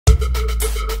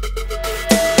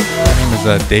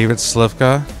is David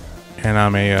Slivka, and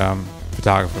I'm a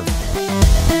photographer.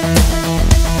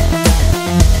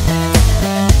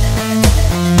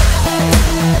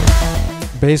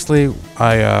 Basically,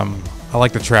 I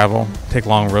like to travel, take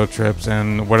long road trips,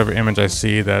 and whatever image I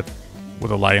see that where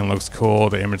the lighting looks cool,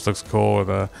 the image looks cool, or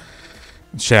the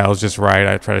shadow's just right,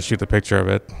 I try to shoot the picture of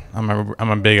it.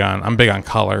 I'm big on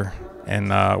color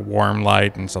and warm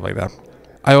light and stuff like that.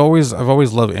 I've always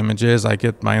loved images. I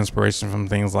get my inspiration from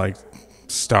things like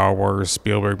Star Wars,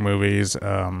 Spielberg movies,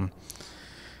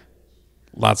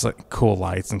 lots of cool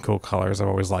lights and cool colors. I've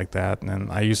always liked that. And then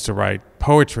I used to write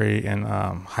poetry in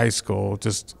high school,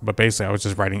 but basically I was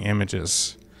just writing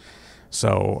images.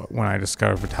 So when I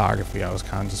discovered photography, I was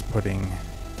kind of just putting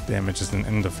the images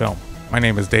into film. My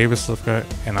name is David Slivka,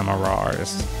 and I'm a raw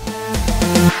artist.